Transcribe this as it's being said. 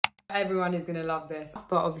Everyone is gonna love this,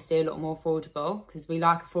 but obviously a lot more affordable because we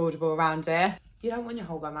like affordable around here. You don't want your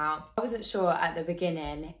whole bum out. I wasn't sure at the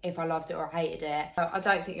beginning if I loved it or hated it. So I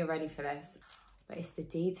don't think you're ready for this, but it's the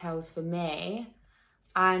details for me.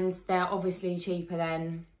 And they're obviously cheaper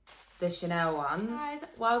than the Chanel ones. Guys,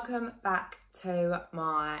 welcome back to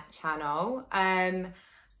my channel.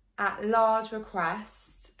 At large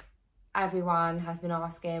request, everyone has been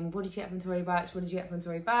asking, what did you get from Tory Burch? What did you get from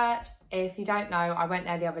Tory Burch? If you don't know, I went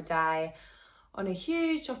there the other day on a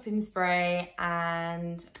huge shopping spree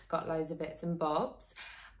and got loads of bits and bobs.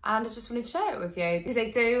 And I just wanted to share it with you because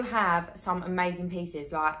they do have some amazing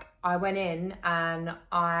pieces. Like, I went in and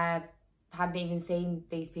I hadn't even seen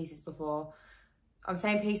these pieces before. I'm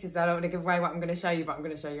saying pieces, I don't want to give away what I'm going to show you, but I'm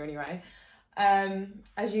going to show you anyway.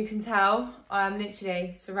 As you can tell, I'm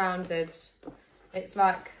literally surrounded. It's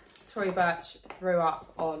like Tory Burch threw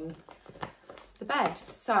up on the bed.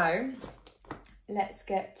 So let's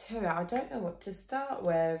get to it. I don't know what to start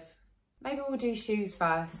with. Maybe we'll do shoes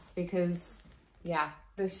first because, yeah,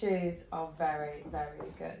 the shoes are very, very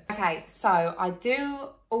good. Okay, so I do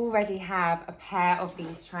already have a pair of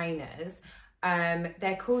these trainers.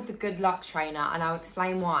 They're called the Good Luck Trainer, and I'll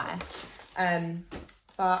explain why.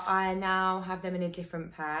 But I now have them in a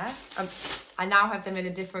different pair. I now have them in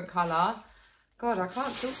a different colour. God, I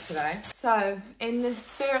can't talk today. So, in the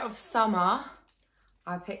spirit of summer,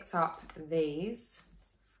 I picked up these,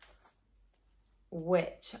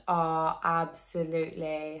 which are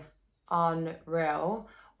absolutely unreal.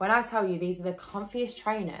 When I tell you these are the comfiest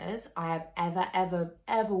trainers I have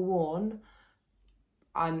ever worn,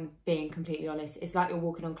 I'm being completely honest. It's like you're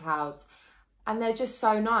walking on clouds. And they're just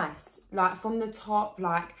so nice. Like, from the top,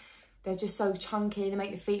 like, they're just so chunky. They make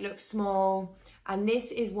your feet look small. And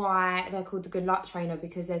this is why they're called the Good Luck Trainer,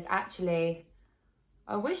 because there's actually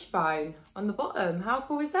a wishbone on the bottom. How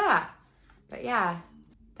cool is that? But yeah,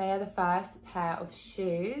 they are the first pair of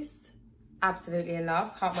shoes. Absolutely in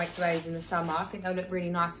love. Can't wait to wear these in the summer. I think they'll look really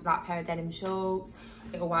nice with like a pair of denim shorts,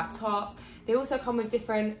 little white top. They also come with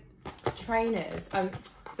different trainers.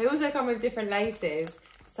 They also come with different laces,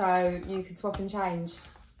 so you can swap and change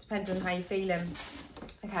depending on how you're feeling.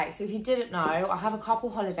 Okay, so if you didn't know, I have a couple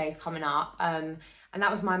holidays coming up, and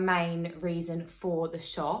that was my main reason for the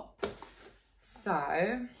shop.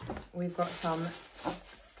 So we've got some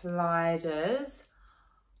sliders.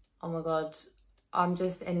 Oh my god, I'm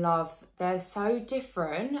just in love. They're so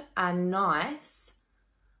different and nice.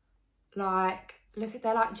 Like, look at,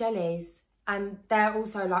 they're like jellies. And they're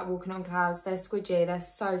also like walking on clouds. They're squidgy. They're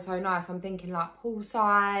so, so nice. I'm thinking like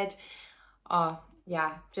poolside. Oh,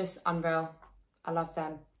 yeah, just unreal. I love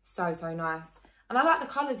them. So, so nice. And I like the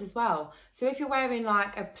colours as well. So if you're wearing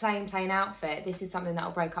like a plain outfit, this is something that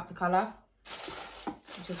will break up the colour,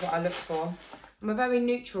 which is what I look for. I'm a very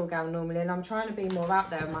neutral gal normally, and I'm trying to be more out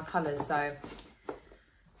there with my colours. So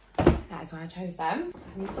that is why I chose them.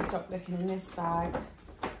 I need to stop looking in this bag.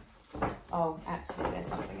 Oh, actually, there's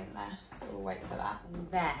something in there. So we'll wait for that. And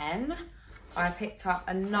then I picked up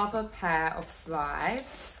another pair of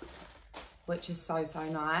slides, which is so, so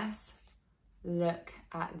nice. Look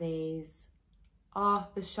at these. Oh,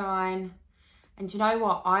 the shine. And do you know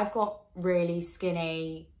what? I've got really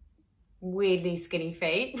skinny, weirdly skinny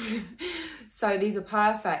feet. So these are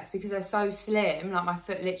perfect because they're so slim. Like, my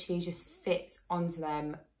foot literally just fits onto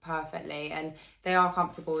them perfectly, and they are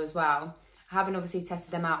comfortable as well. I haven't obviously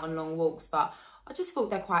tested them out on long walks, but I just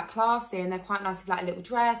thought they're quite classy, and they're quite nice with like a little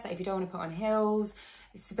dress, like if you don't want to put on heels.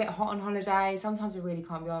 It's a bit hot on holiday. Sometimes I really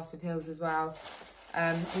can't be arsed with heels as well.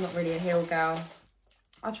 I'm not really a heel girl.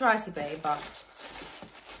 I try to be, but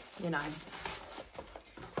you know,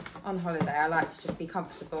 on holiday I like to just be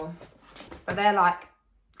comfortable. But they're like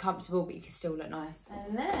comfortable, but you can still look nice.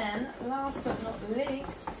 And then last but not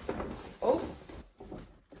least, oh,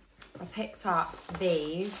 I picked up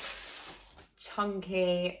these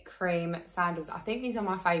chunky cream sandals. I think these are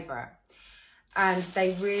my favourite, and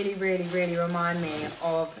they really remind me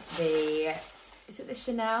of the, is it the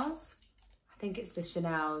Chanel's? I think it's the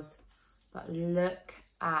Chanel's, but look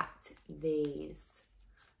at these.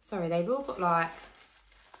 Sorry, they've all got like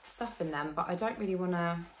stuff in them, but I don't really want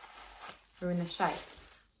to ruin the shape.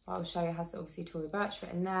 But I'll show you. It has obviously Tory Burch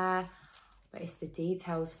written there, but it's the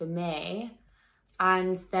details for me,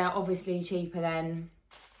 and they're obviously cheaper than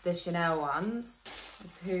the Chanel ones.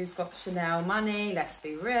 Who's got Chanel money? Let's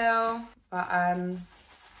be real. But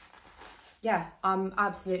yeah, I'm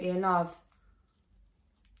absolutely in love.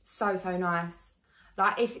 So, so nice.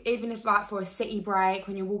 Like, even if like for a city break,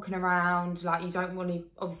 when you're walking around, like you don't want to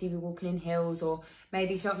obviously be walking in heels, or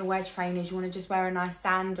maybe if you don't want to wear trainers, you want to just wear a nice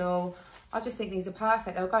sandal. I just think these are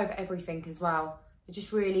perfect. They'll go over everything as well. They're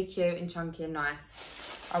just really cute and chunky and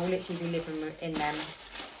nice. I will literally be living in them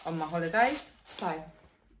on my holidays. So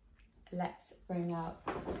let's bring out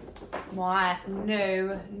my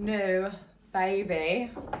new baby.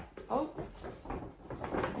 Oh,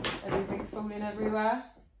 everything's falling everywhere.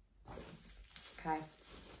 Okay.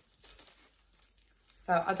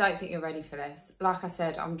 So I don't think you're ready for this. Like I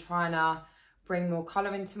said, I'm trying to bring more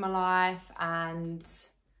colour into my life, and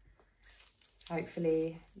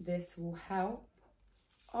hopefully this will help.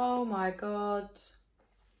 Oh my God.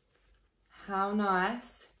 How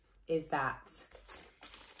nice is that?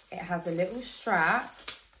 It has a little strap.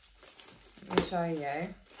 Let me show you.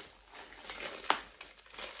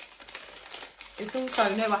 It's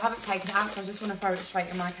also new. I haven't taken it out because I just want to throw it straight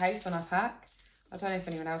in my case when I pack. I don't know if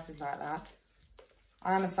anyone else is like that.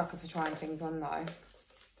 I am a sucker for trying things on though.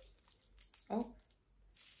 Oh.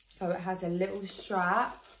 So it has a little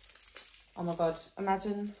strap. Oh my God.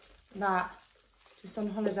 Imagine that just on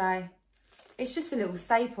holiday. It's just a little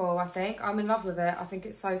staple, I think. I'm in love with it. I think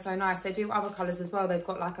it's so, so nice. They do other colours as well. They've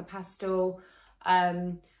got like a pastel,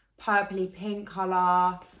 purpley pink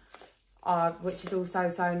colour, which is also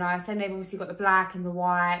so nice. Then they've obviously got the black and the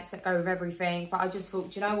whites that go with everything. But I just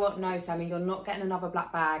thought, do you know what? No, Samie, you're not getting another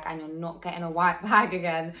black bag and you're not getting a white bag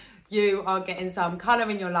again. You are getting some colour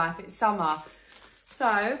in your life. It's summer.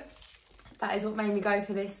 So that is what made me go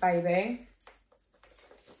for this, baby.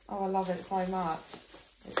 Oh, I love it so much.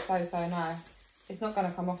 It's so, so nice. It's not going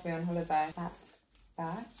to come off me on holiday. That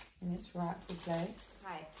back in its rightful place.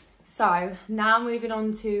 Okay, so now moving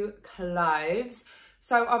on to clothes.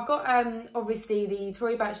 So I've got obviously the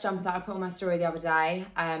Tory Burch jumper that I put on my story the other day.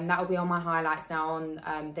 That will be on my highlights now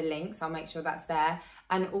on the links. I'll make sure that's there.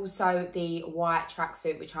 And also the white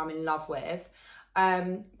tracksuit, which I'm in love with.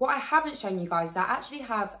 What I haven't shown you guys is I actually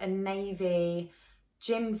have a navy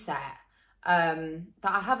gym set that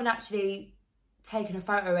I haven't actually taken a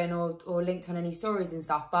photo in or linked on any stories and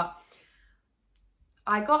stuff, but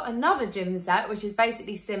I got another gym set which is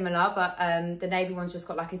basically similar, but the navy one's just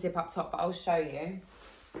got like a zip up top, but I'll show you.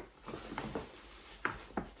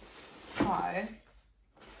 So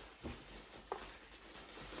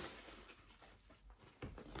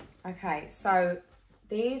okay, so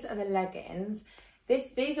these are the leggings. This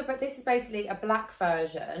is basically a black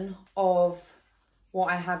version of what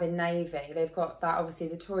I have in navy. They've got that, obviously,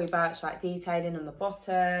 the Tory Burch like detailing on the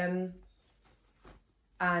bottom.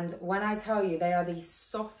 And when I tell you they are the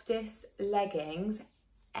softest leggings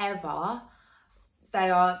ever,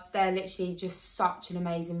 they're literally just such an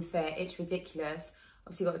amazing fit. It's ridiculous.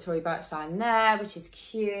 Obviously got the Tory Burch sign there, which is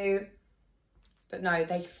cute. But no,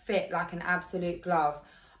 they fit like an absolute glove.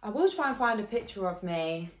 I will try and find a picture of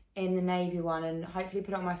me in the navy one and hopefully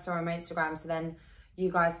put it on my story on my Instagram so then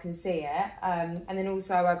you guys can see it. And then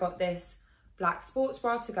also I got this black sports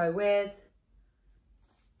bra to go with.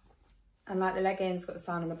 And like the leggings, got the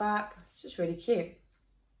sign on the back. It's just really cute.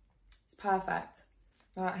 It's perfect.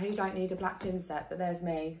 Like, who don't need a black gym set? But there's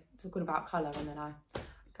me talking about colour, and then I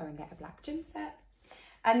go and get a black gym set.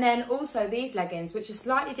 And then also these leggings, which are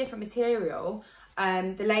slightly different material.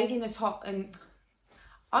 The lady in the top, and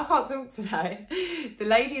I can't talk today. The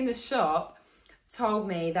lady in the shop told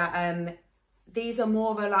me that these are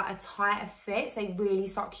more of a tighter fit. So they really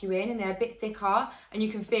suck you in, and they're a bit thicker, and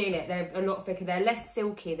you can feel it. They're a lot thicker. They're less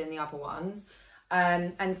silky than the other ones.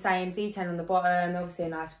 And same detail on the bottom, obviously a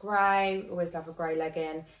nice grey. Always love a grey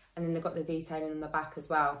legging. And then they've got the detailing on the back as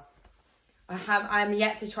well. I'm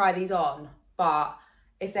yet to try these on, but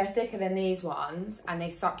if they're thicker than these ones and they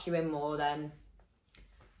suck you in more, then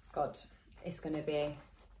God, it's gonna be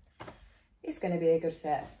a good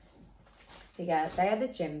fit. But yeah, they are the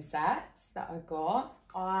gym sets that I got.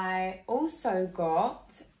 I also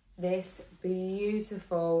got this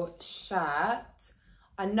beautiful shirt.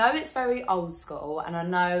 I know it's very old school, and I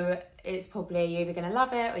know it's probably you're either gonna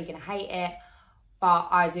love it or you're gonna hate it, but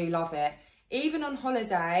I do love it. Even on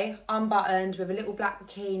holiday, unbuttoned with a little black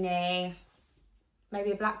bikini,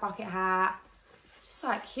 maybe a black bucket hat, just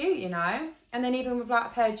like cute, you know? And then even with like a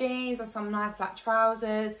pair of jeans or some nice black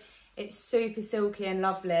trousers, it's super silky and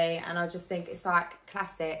lovely, and I just think it's like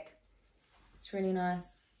classic. It's really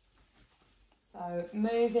nice. So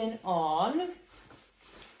moving on.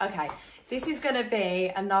 Okay, this is gonna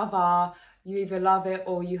be another, you either love it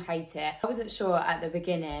or you hate it. I wasn't sure at the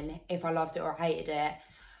beginning if I loved it or hated it.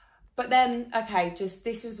 But then, okay, just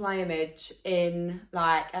this was my image in,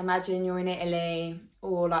 like, imagine you're in Italy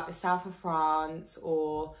or like the south of France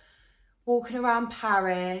or walking around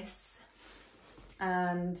Paris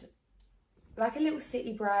and like a little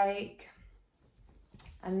city break.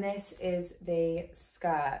 And this is the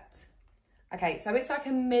skirt. Okay, so it's like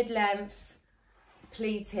a mid-length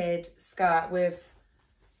pleated skirt with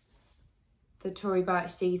the Tory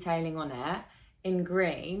Burch detailing on it in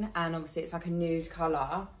green, and obviously it's like a nude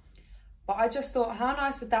colour. But I just thought, how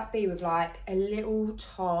nice would that be with like a little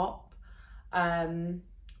top,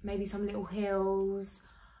 maybe some little heels,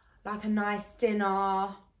 like a nice dinner.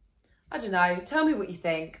 I don't know, tell me what you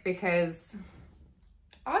think, because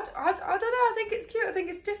I don't know, I think it's cute, I think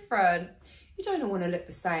it's different. You don't all want to look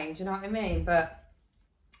the same, do you know what I mean? But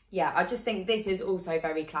yeah, I just think this is also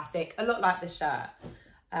very classic, a lot like the shirt.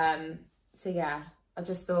 So yeah, I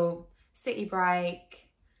just thought city break,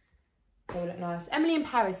 they all look nice. Emily in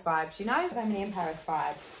Paris vibes, you know? Emily in Paris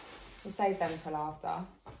vibes. We'll save them till after.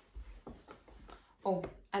 Oh,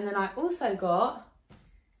 and then I also got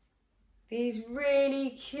these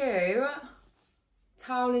really cute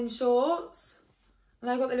toweling shorts. And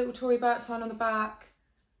I got the little Tory Burch sign on the back.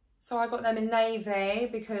 So I got them in navy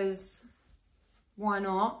because why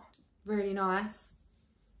not? Really nice.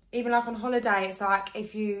 Even like on holiday, it's like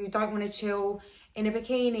if you don't want to chill in a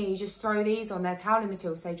bikini, you just throw these on. They're toweling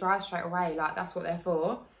material, so they dry straight away. Like, that's what they're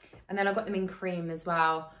for. And then I got them in cream as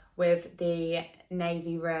well with the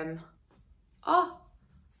navy rim. Oh,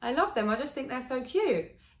 I love them. I just think they're so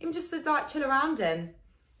cute. Even just to like chill around in.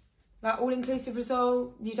 Like all-inclusive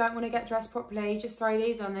resort, you don't want to get dressed properly, just throw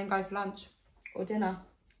these on and then go for lunch or dinner.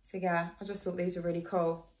 So yeah, I just thought these were really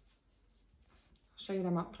cool. I'll show you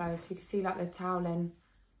them up close. You can see like the toweling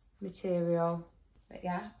material. But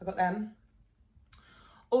yeah, I got them.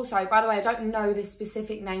 Also, by the way, I don't know the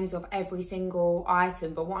specific names of every single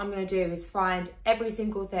item, but what I'm going to do is find every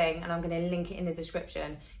single thing and I'm going to link it in the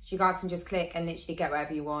description. So you guys can just click and literally get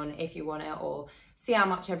whatever you want, if you want it, or see how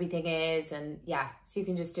much everything is. And yeah, so you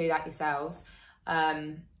can just do that yourselves.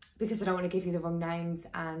 Because I don't want to give you the wrong names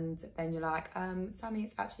and then you're like, Sammy,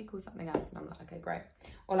 it's actually called something else. And I'm like, okay, great.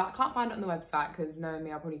 Or like, I can't find it on the website because knowing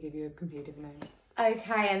me, I'll probably give you a completely different name.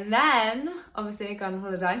 Okay, and then obviously I go on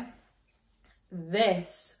holiday.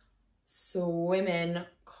 This swimming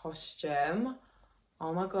costume,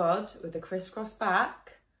 oh my god, with the crisscross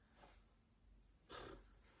back,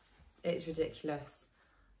 it's ridiculous.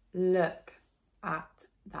 Look at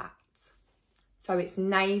that. So it's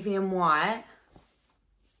navy and white.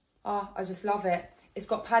 Oh, I just love it. It's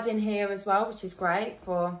got padding here as well, which is great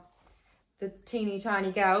for the teeny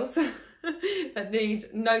tiny girls that need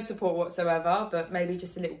no support whatsoever, but maybe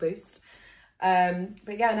just a little boost.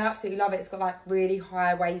 But yeah, no, absolutely love it. It's got like really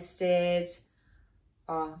high-waisted.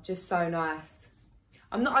 Oh, just so nice.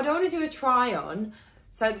 I don't want to do a try on.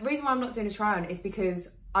 So the reason why I'm not doing a try on is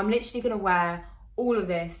because I'm literally going to wear all of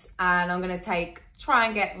this and I'm going to try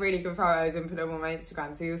and get really good photos and put them on my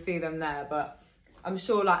Instagram. So you'll see them there. But I'm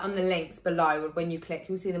sure like on the links below, when you click,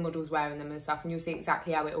 you'll see the models wearing them and stuff and you'll see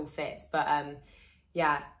exactly how it all fits. But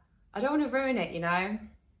yeah, I don't want to ruin it, you know.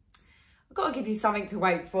 I've got to give you something to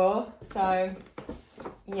wait for. So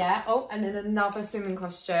yeah. Oh, and then another swimming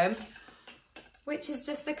costume, which is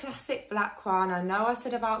just the classic black one. I know I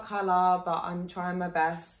said about colour, but I'm trying my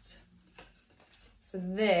best. So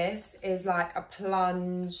this is like a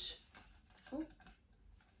plunge. Oh,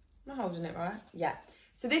 am I holding it right? Yeah.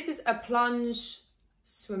 So this is a plunge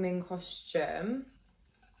swimming costume.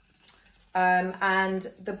 And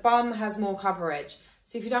the bum has more coverage.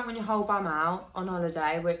 So if you don't want your whole bum out on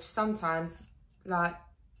holiday, which sometimes, like,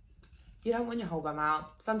 you don't want your whole bum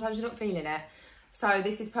out. Sometimes you're not feeling it. So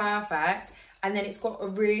this is perfect. And then it's got a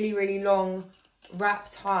really, really long wrap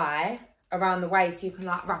tie around the waist. So you can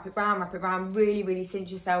like wrap it round, really, really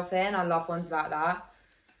cinch yourself in. I love ones like that.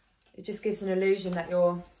 It just gives an illusion that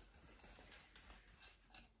you're,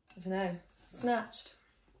 I don't know, snatched.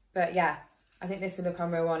 But yeah, I think this will look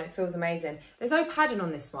unreal on. It feels amazing. There's no padding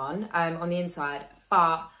on this one, on the inside.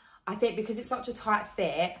 But I think because it's such a tight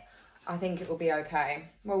fit, I think it will be okay.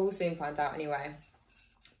 Well, we'll soon find out anyway.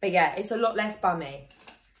 But yeah, it's a lot less bummy,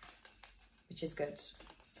 which is good.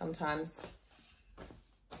 Sometimes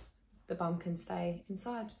the bum can stay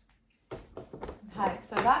inside. Okay,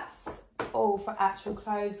 so that's all for actual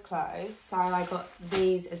clothes. So I got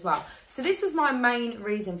these as well. So this was my main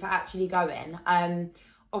reason for actually going.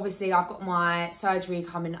 Obviously, I've got my surgery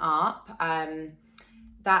coming up.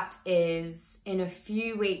 That is in a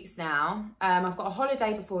few weeks now. I've got a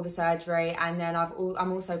holiday before the surgery, and then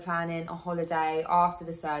I'm also planning a holiday after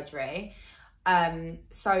the surgery.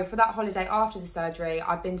 So for that holiday after the surgery,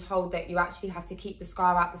 I've been told that you actually have to keep the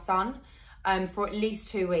scar out the sun for at least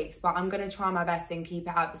 2 weeks, but I'm going to try my best and keep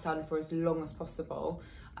it out the sun for as long as possible.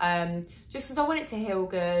 Just because I want it to heal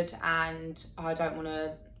good, and I don't want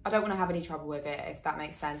to have any trouble with it, if that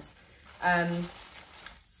makes sense.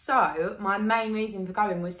 So my main reason for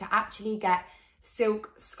going was to actually get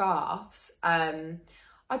silk scarves. I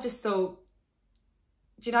just thought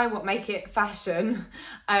do you know what, make it fashion.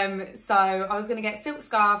 So I was going to get silk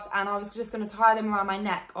scarves and I was just going to tie them around my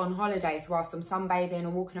neck on holiday. So whilst I'm sunbathing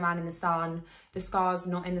or walking around in the sun, the scarves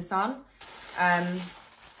not in the sun. I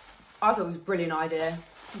thought it was a brilliant idea.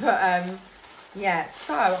 But yeah,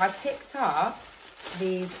 so I picked up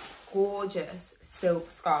these gorgeous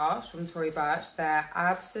silk scarves from Tory Burch. They're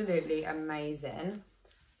absolutely amazing.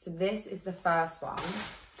 So this is the first one.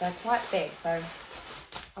 They're quite big, so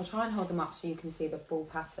I'll try and hold them up so you can see the full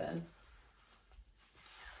pattern.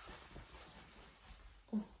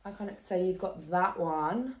 Oh, so you've got that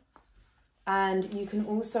one, and you can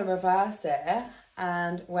also reverse it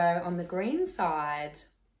and wear it on the green side.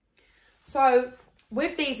 So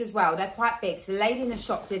with these as well, they're quite big. So the lady in the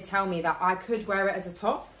shop did tell me that I could wear it as a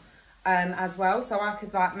top as well. So I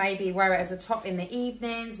could like maybe wear it as a top in the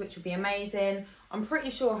evenings, which would be amazing. I'm pretty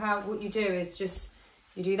sure what you do is just,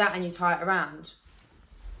 you do that and you tie it around.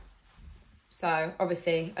 So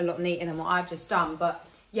obviously a lot neater than what I've just done, but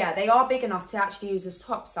yeah, they are big enough to actually use as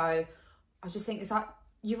tops. So I just think it's like,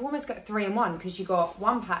 you've almost got 3 in 1, because you got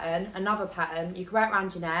one pattern, another pattern, you can wear it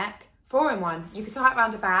around your neck, 4 in 1. You could tie it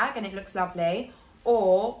around a bag and it looks lovely,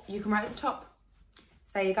 or you can wear it as a top.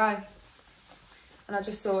 So there you go. And I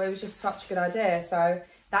just thought it was just such a good idea. So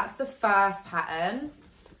that's the first pattern,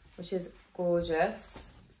 which is gorgeous.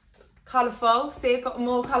 Colourful, see, I've got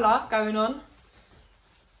more colour going on.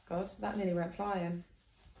 God, that nearly went flying.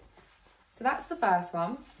 So that's the first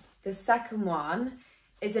one. The second one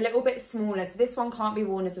is a little bit smaller. So this one can't be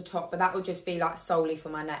worn as a top, but that will just be like solely for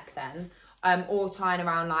my neck then. Or tying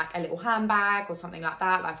around like a little handbag or something like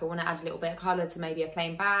that. Like if I want to add a little bit of colour to maybe a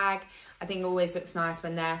plain bag. I think it always looks nice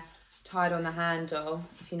when they're tied on the handle,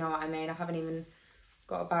 if you know what I mean. I haven't even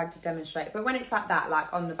got a bag to demonstrate. But when it's like that,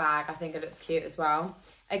 like on the bag, I think it looks cute as well.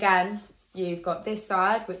 Again, you've got this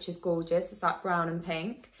side, which is gorgeous. It's like brown and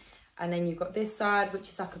pink. And then you've got this side, which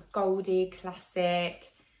is like a goldy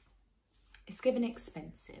classic. It's given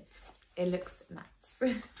expensive. It looks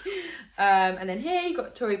nice. And then here you've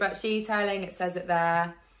got Tory Burch detailing. It says it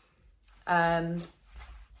there.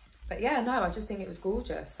 But yeah, no, I just think it was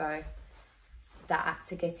gorgeous. So that had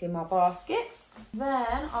to get in my basket.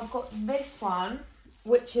 Then I've got this one,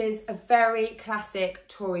 which is a very classic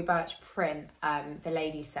Tory Burch print, the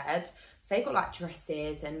lady said. They've got like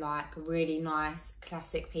dresses and like really nice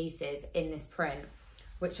classic pieces in this print,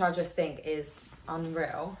 which I just think is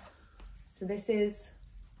unreal. So this is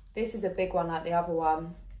a big one like the other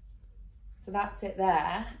one. So that's it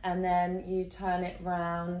there. And then you turn it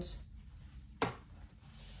round.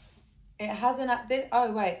 It hasn't,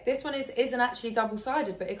 oh wait, this one isn't actually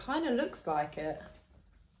double-sided, but it kind of looks like it.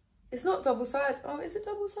 It's not double-sided. Oh, is it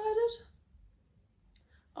double-sided?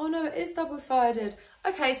 Oh no, it is double-sided.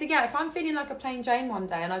 Okay, so yeah, if I'm feeling like a plain Jane one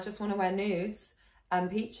day and I just want to wear nudes and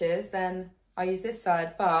peaches, then I use this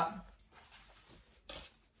side. But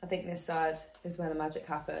I think this side is where the magic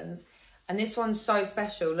happens. And this one's so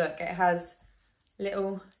special. Look, it has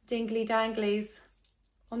little dingly danglies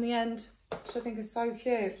on the end, which I think is so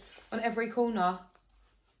cute. On every corner.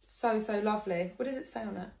 So, so lovely. What does it say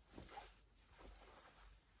on it?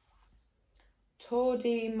 Tour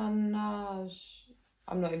de Manage.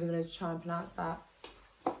 I'm not even going to try and pronounce that.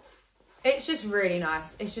 It's just really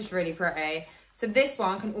nice. It's just really pretty. So this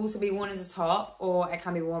one can also be worn as a top, or it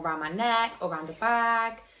can be worn around my neck or around a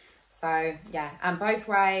bag. So yeah, and both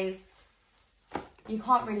ways, you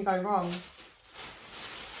can't really go wrong.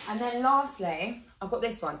 And then lastly, I've got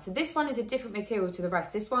this one. So this one is a different material to the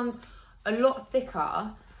rest. This one's a lot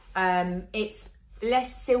thicker. It's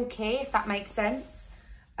less silky, if that makes sense.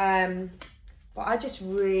 But I just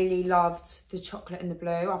really loved the chocolate and the blue.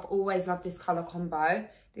 I've always loved this colour combo.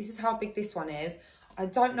 This is how big this one is. I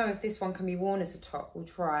don't know if this one can be worn as a top. We'll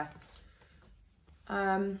try.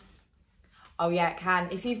 Oh yeah, it can.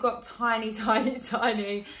 If you've got tiny, tiny,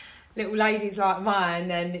 tiny little ladies like mine,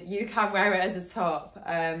 then you can wear it as a top.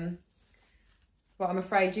 But I'm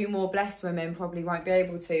afraid you more blessed women probably won't be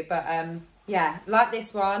able to. But yeah, like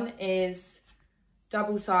this one is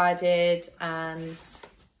double-sided, and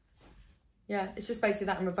yeah, it's just basically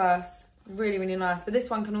that in reverse. Really, really nice. But this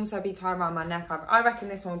one can also be tied around my neck. I reckon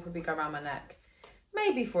this one will probably go around my neck.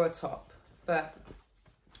 Maybe for a top, but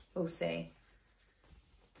we'll see.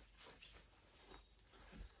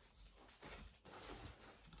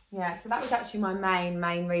 Yeah, so that was actually my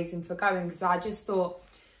main reason for going, because I just thought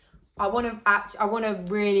I want to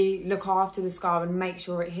really look after the scar and make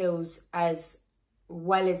sure it heals as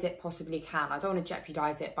well as it possibly can. I don't want to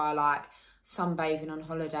jeopardize it by like sunbathing on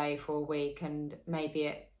holiday for a week and maybe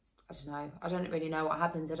it, I don't know. I don't really know what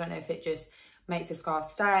happens. I don't know if it just makes the scar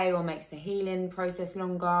stay or makes the healing process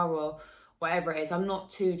longer or whatever it is. I'm not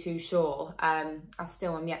too sure. I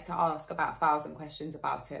still am yet to ask about 1,000 questions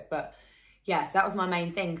about it. But yes, that was my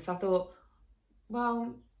main thing. Because I thought,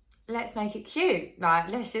 well, let's make it cute. Like,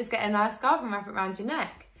 let's just get a nice scarf and wrap it around your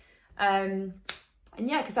neck. And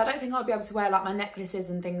yeah, because I don't think I'll be able to wear like my necklaces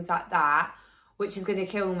and things like that, which is going to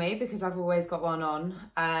kill me because I've always got one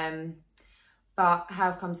on. But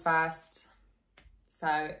health comes first.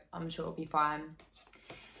 So I'm sure it'll be fine.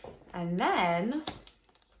 And then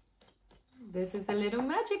this is the little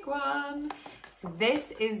magic one. So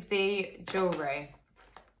this is the jewellery.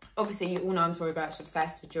 Obviously, you all know I'm Tory Burch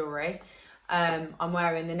obsessed with jewellery. I'm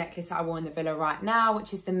wearing the necklace that I wore in the villa right now,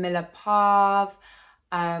 which is the Miller Pave.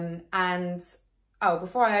 And, oh,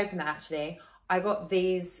 before I open that actually, I got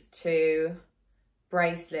these 2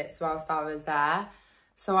 bracelets whilst I was there.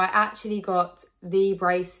 So I actually got the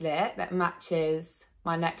bracelet that matches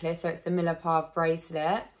my necklace. So it's the Miller Pave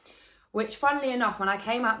bracelet, which funnily enough, when I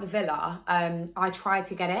came out the villa, I tried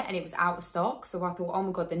to get it and it was out of stock. So I thought, oh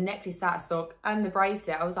my God, the necklace is out of stock and the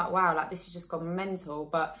bracelet. I was like, wow, like this has just gone mental.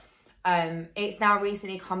 But it's now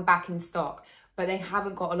recently come back in stock, but they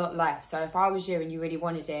haven't got a lot left. So if I was you and you really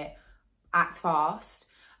wanted it, act fast.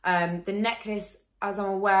 The necklace, as I'm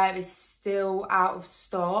aware, is still out of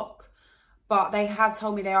stock, but they have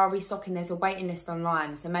told me they are restocking. There's a waiting list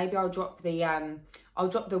online, so maybe I'll drop the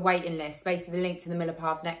waiting list, basically the link to the Miller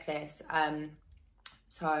Pave necklace.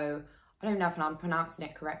 So I don't know if I'm pronouncing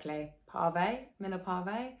it correctly. Pave, Miller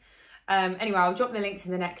Pave. Anyway, I'll drop the link to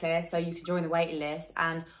the necklace so you can join the waiting list,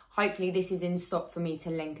 and hopefully this is in stock for me to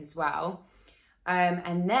link as well.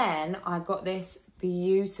 And then I got this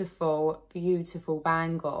beautiful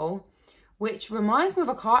bangle, which reminds me of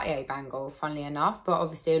a Cartier bangle, funnily enough, but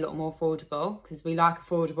obviously a lot more affordable because we like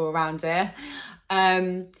affordable around here.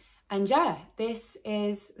 And yeah, this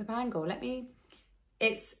is the bangle.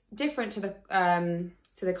 It's different to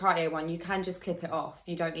the Cartier one. You can just clip it off.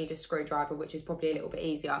 You don't need a screwdriver, which is probably a little bit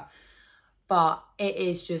easier, but it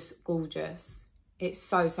is just gorgeous. It's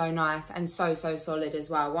so nice and so solid as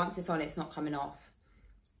well. Once it's on, it's not coming off.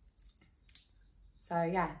 So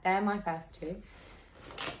yeah, they're my first 2.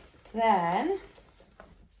 Then,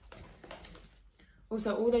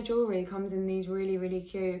 also all their jewellery comes in these really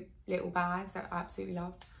cute little bags that I absolutely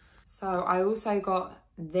love. So I also got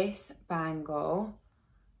this bangle,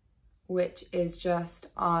 which is just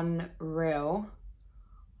unreal.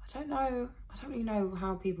 I don't really know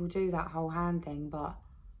how people do that whole hand thing, but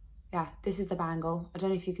yeah, this is the bangle. I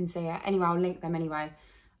don't know if you can see it. Anyway, I'll link them anyway,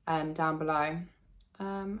 down below.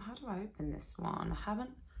 How do I open this one?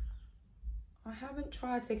 I haven't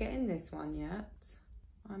tried to get in this one yet.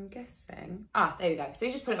 I'm guessing. Ah, there we go. So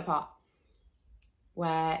you just put it apart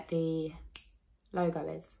where the logo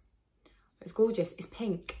is. It's gorgeous. It's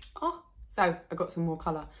pink. Oh, so I got some more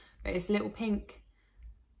colour. But it's a little pink,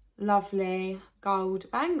 lovely gold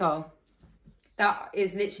bangle. That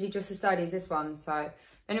is literally just as sturdy as this one. So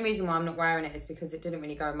the only reason why I'm not wearing it is because it didn't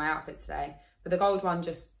really go with my outfit today. But the gold one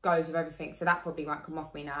just goes with everything. So that probably won't come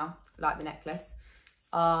off me now, like the necklace.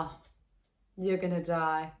 You're gonna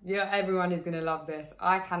die. Everyone is gonna love this.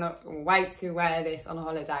 I cannot wait to wear this on a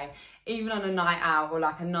holiday. Even on a night out or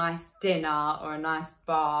like a nice dinner or a nice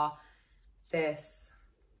bar. This.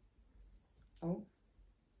 Oh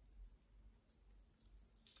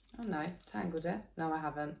no, tangled it. No, I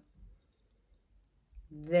haven't.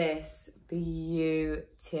 This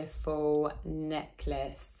beautiful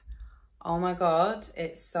necklace. Oh my God,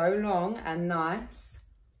 it's so long and nice.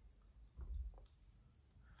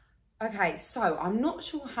 Okay, so I'm not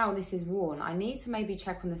sure how this is worn. I need to maybe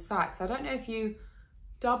check on the site. So I don't know if you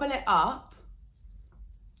double it up.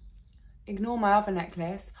 Ignore my other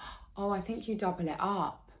necklace. Oh, I think you double it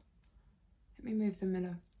up. Let me move the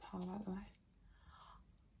Miller Pave out of the way.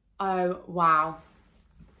 Oh, wow.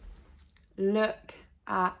 Look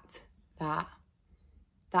at that.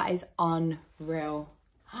 That is unreal.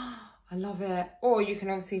 I love it. Or you can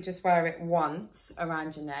obviously just wear it once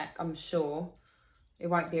around your neck, I'm sure. It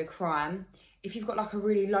won't be a crime. If you've got like a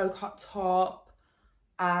really low cut top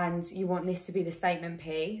and you want this to be the statement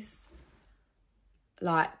piece,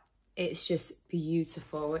 like it's just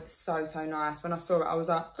beautiful. It's so nice. When I saw it, I was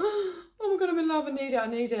like, oh my God, I'm in love, I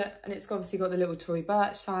need it. And it's obviously got the little Tory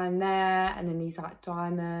Burch sign there. And then these like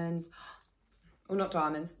diamonds, or not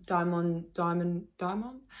diamonds, diamond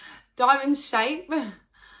shape.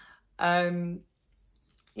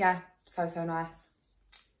 Yeah, so nice.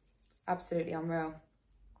 Absolutely unreal.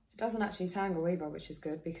 It doesn't actually tangle either, which is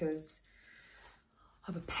good because I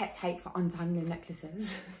have a pet hate for untangling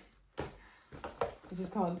necklaces. I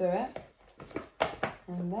just can't do it.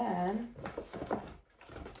 And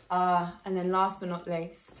then last but not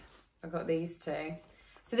least, I've got these 2.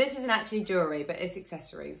 So this isn't actually jewellery, but it's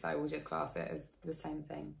accessories, so we'll just class it as the same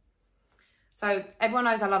thing. So everyone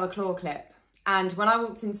knows I love a claw clip. And when I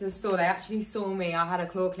walked into the store, they actually saw me. I had a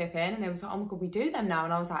claw clip in and they was like, oh my God, we do them now.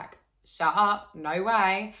 And I was like, shut up, no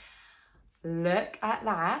way. Look at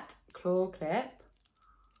that claw clip.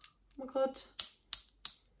 Oh my God.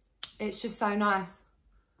 It's just so nice.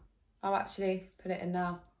 I'll actually put it in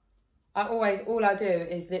now. All I do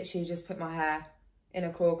is literally just put my hair in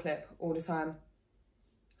a claw clip all the time.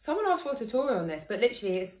 Someone asked for a tutorial on this, but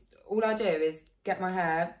literally it's all I do is get my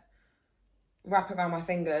hair, wrap it around my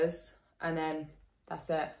fingers, and then that's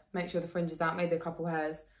it. Make sure the fringe is out, maybe a couple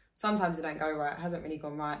hairs. Sometimes it don't go right. It hasn't really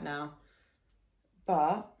gone right now.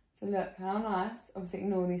 But, so look how nice. Obviously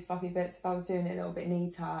ignore these fluffy bits. If I was doing it a little bit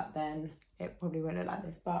neater, then it probably wouldn't look like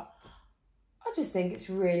this. But I just think it's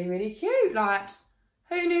really, really cute. Like,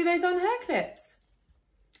 who knew they'd done hair clips?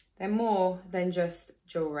 They're more than just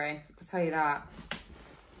jewellery, I'll tell you that.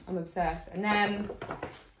 I'm obsessed. And then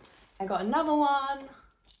I got another one.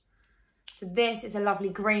 So this is a lovely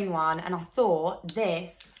green one, and I thought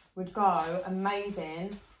this would go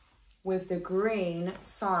amazing with the green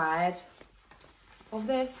side of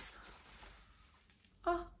this.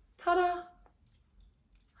 Oh, ta-da!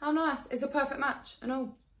 How nice. It's a perfect match and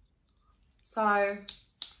all. So,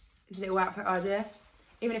 it's a little outfit idea.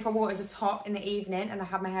 Even if I wore it as a top in the evening and I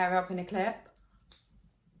had my hair up in a clip.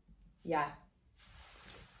 Yeah.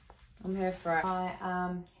 I'm here for it. I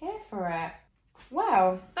am here for it.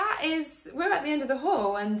 Well, we're at the end of the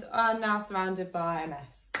haul and I'm now surrounded by a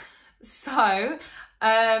mess. So,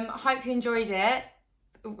 hope you enjoyed it.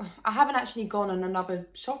 I haven't actually gone on another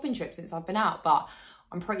shopping trip since I've been out, but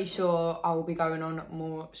I'm pretty sure I will be going on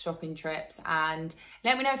more shopping trips. And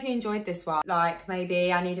let me know if you enjoyed this one. Like,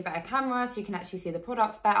 maybe I need a better camera so you can actually see the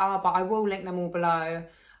products better, but I will link them all below.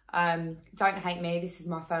 Don't hate me, this is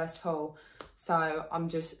my first haul, so I'm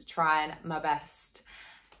just trying my best.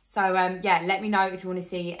 So yeah, let me know if you want to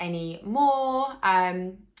see any more.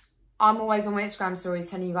 I'm always on my Instagram stories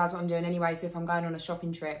telling you guys what I'm doing anyway, so if I'm going on a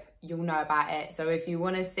shopping trip, you'll know about it. So if you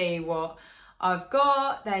want to see what I've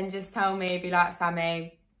got, then just tell me, be like,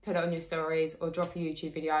 Sammy, put it on your stories or drop a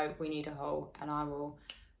YouTube video, we need a haul, and I will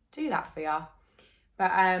do that for you.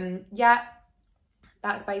 But yeah,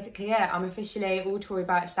 that's basically it. I'm officially all Tory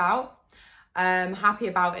Burched out. Happy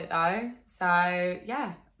about it though. So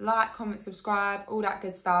yeah, like, comment, subscribe, all that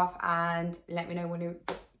good stuff, and let me know when you...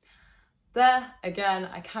 Again,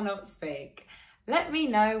 I cannot speak. Let me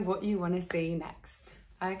know what you want to see next.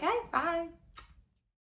 Okay, bye.